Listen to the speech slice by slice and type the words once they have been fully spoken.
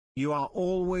You are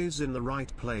always in the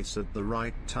right place at the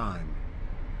right time.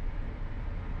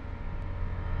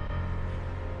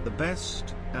 The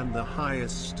best and the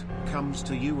highest comes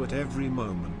to you at every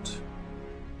moment.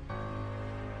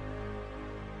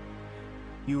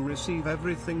 You receive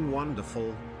everything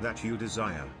wonderful that you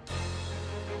desire.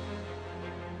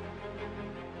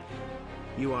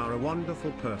 You are a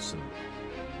wonderful person.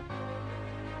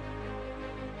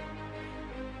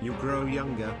 You grow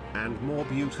younger and more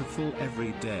beautiful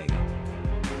every day.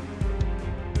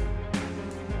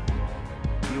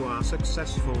 You are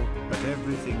successful at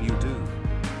everything you do.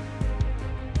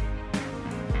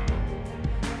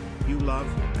 You love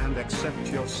and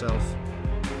accept yourself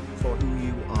for who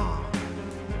you are.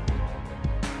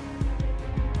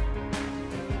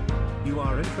 You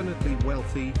are infinitely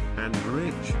wealthy and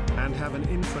rich and have an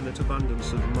infinite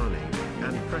abundance of money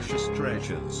and precious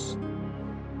treasures.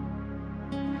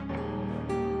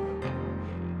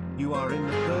 You are in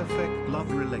the perfect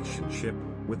love relationship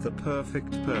with the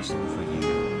perfect person for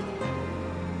you.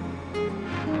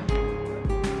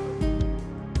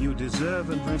 You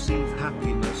deserve and receive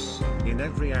happiness in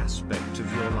every aspect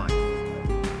of your life.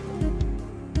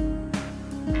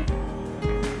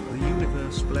 The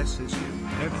universe blesses you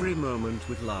every moment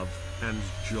with love and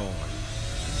joy.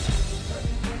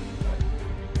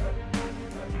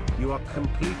 You are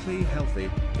completely healthy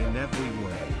in every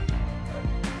way.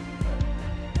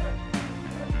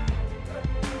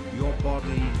 Your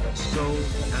body, soul,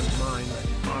 and mind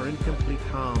are in complete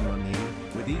harmony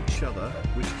with each other,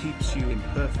 which keeps you in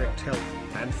perfect health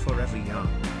and forever young.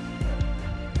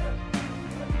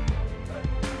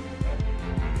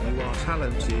 You are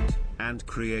talented and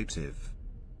creative.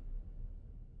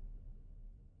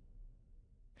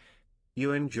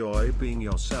 You enjoy being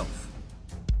yourself.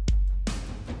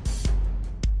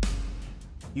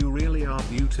 You really are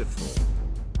beautiful.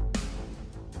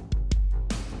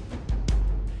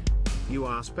 You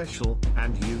are special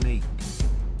and unique.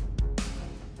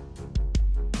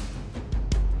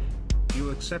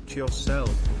 You accept yourself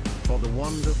for the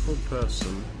wonderful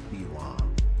person you are.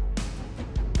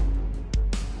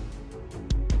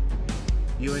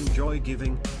 You enjoy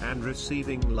giving and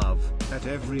receiving love at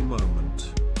every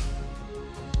moment.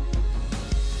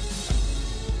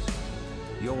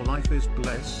 Your life is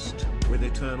blessed with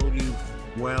eternal youth,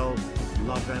 wealth,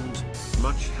 love and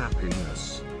much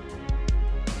happiness.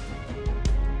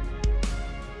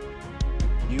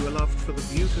 You are loved for the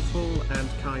beautiful and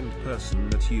kind person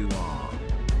that you are.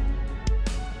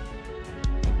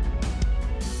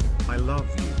 I love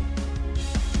you.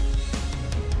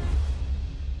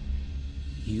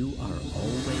 You are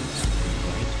always in the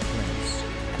right place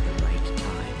at the right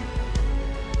time.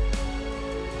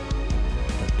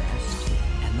 The best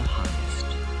and the highest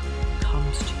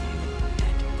comes to you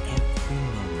at every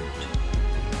moment.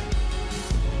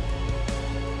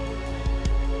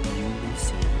 You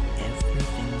receive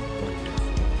everything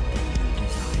wonderful that you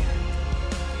desire.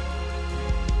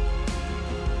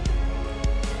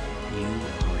 You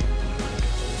are a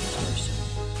wonderful person.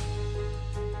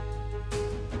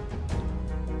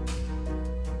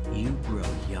 You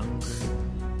grow younger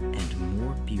and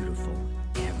more beautiful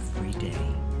every day.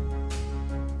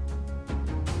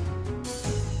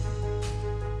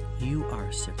 You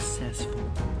are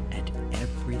successful at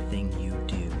everything you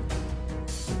do.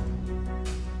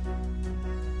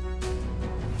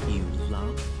 You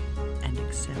love and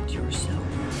accept yourself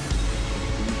for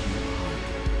who you are.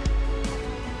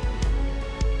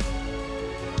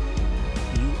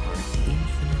 You are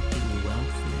infinitely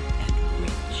wealthy and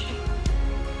rich,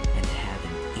 and have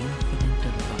an infinite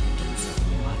abundance of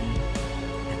money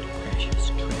and precious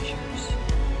treasures.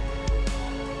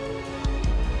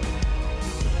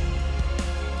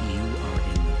 You are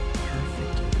in the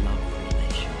perfect love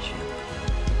relationship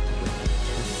with the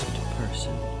perfect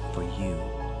person for you.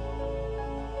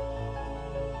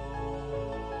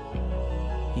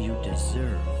 You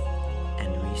deserve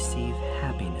and receive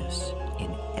happiness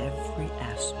in every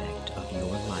aspect of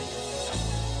your life.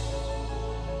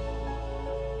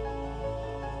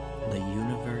 The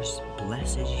universe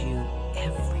blesses you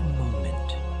every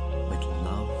moment with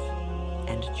love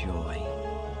and joy.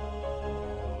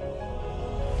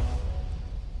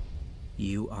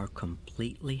 You are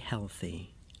completely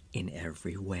healthy in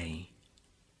every way.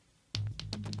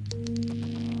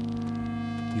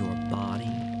 Your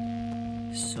body,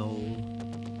 soul,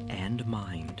 and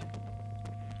mind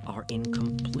are in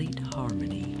complete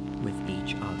harmony with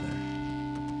each other,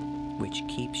 which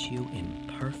keeps you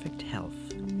in perfect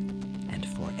health and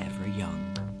forever young.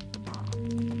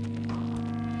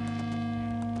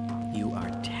 You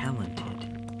are talented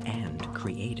and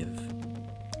creative.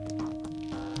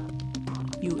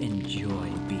 You enjoy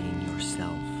being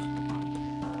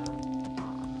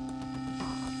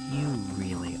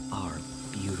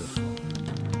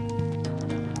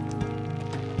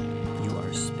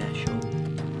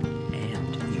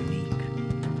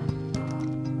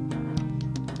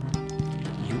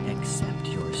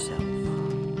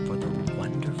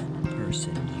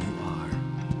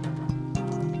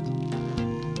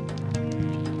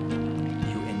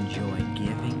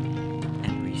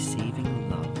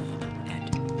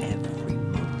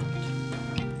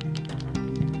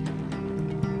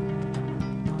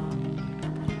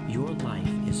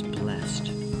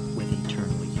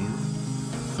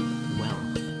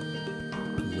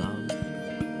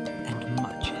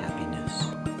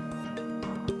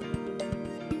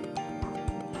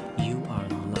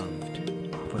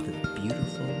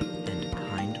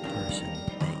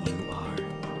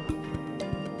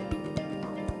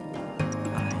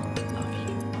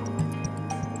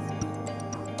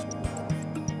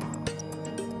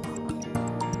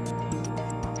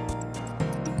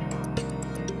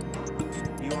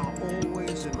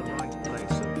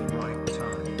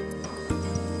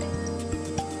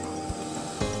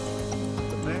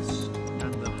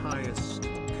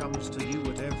comes to you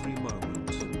at every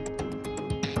moment.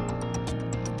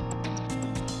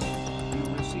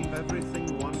 You receive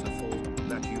everything wonderful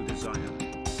that you desire.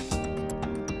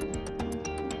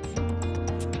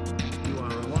 You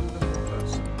are a wonderful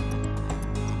person.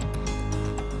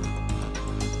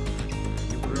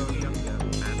 You grow younger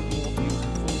and more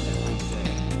beautiful every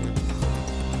day.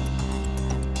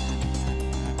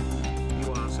 You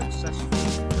are successful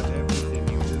at everything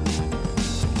you do.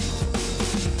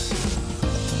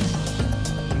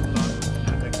 You love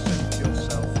and accept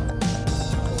yourself for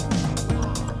who you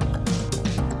are.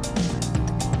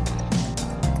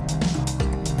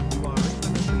 You are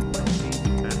infinitely wealthy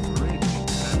and rich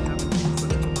and have an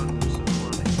infinite abundance of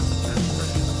money and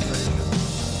precious treasures.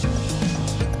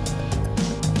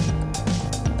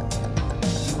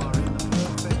 You are in a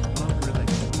perfect love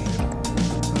relationship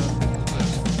with the perfect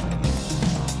person for you.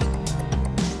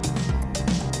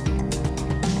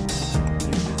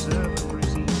 You deserve and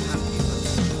receive happiness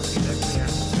in every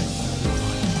aspect of your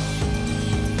life.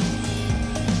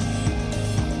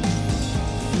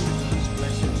 The universe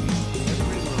blesses you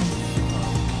every moment with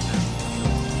love and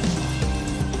joy.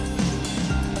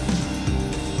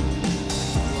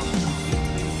 You are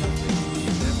completely happy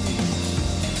in every moment.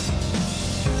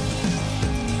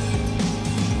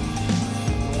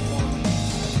 Your body,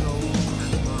 soul,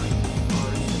 and mind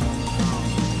are in complete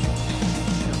harmony with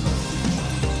each other, which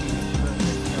keeps you in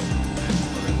perfect health and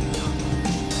forever young.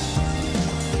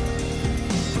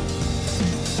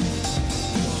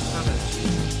 You are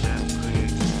talented and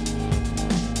creative.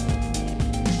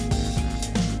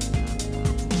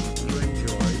 You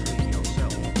enjoy being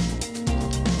yourself.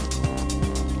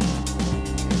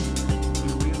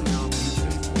 You really are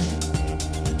beautiful.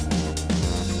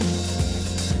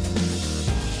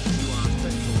 You are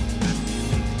special and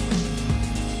unique.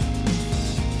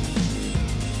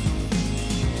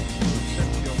 You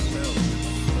accept yourself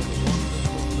as a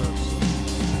wonderful person.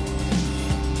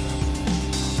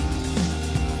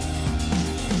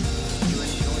 You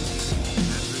enjoy giving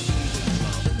and receiving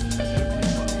love at every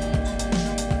moment.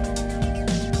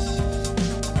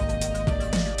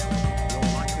 Your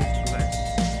life is blessed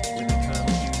with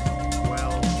eternal youth,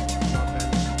 wealth, love,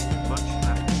 and much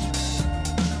happiness.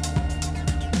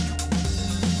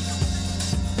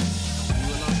 You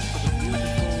are loved for the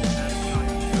beautiful and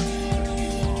kind person that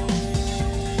you are.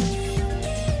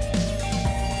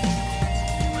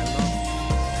 I love you.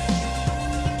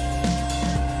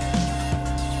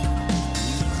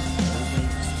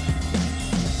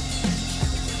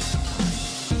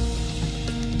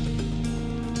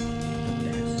 The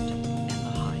best and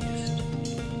the highest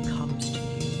comes to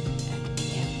you at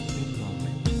every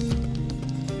moment.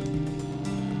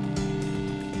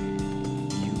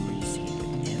 You receive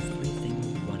everything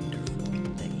wonderful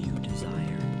that you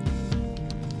desire.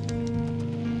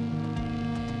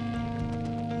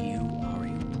 You are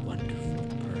a wonderful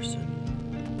person.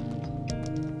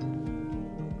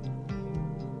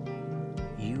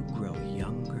 You grow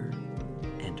younger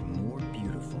and more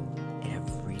beautiful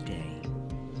every day.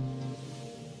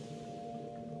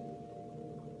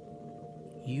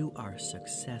 You are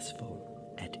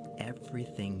successful at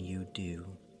everything you do.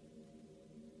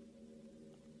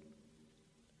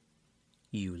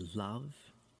 You love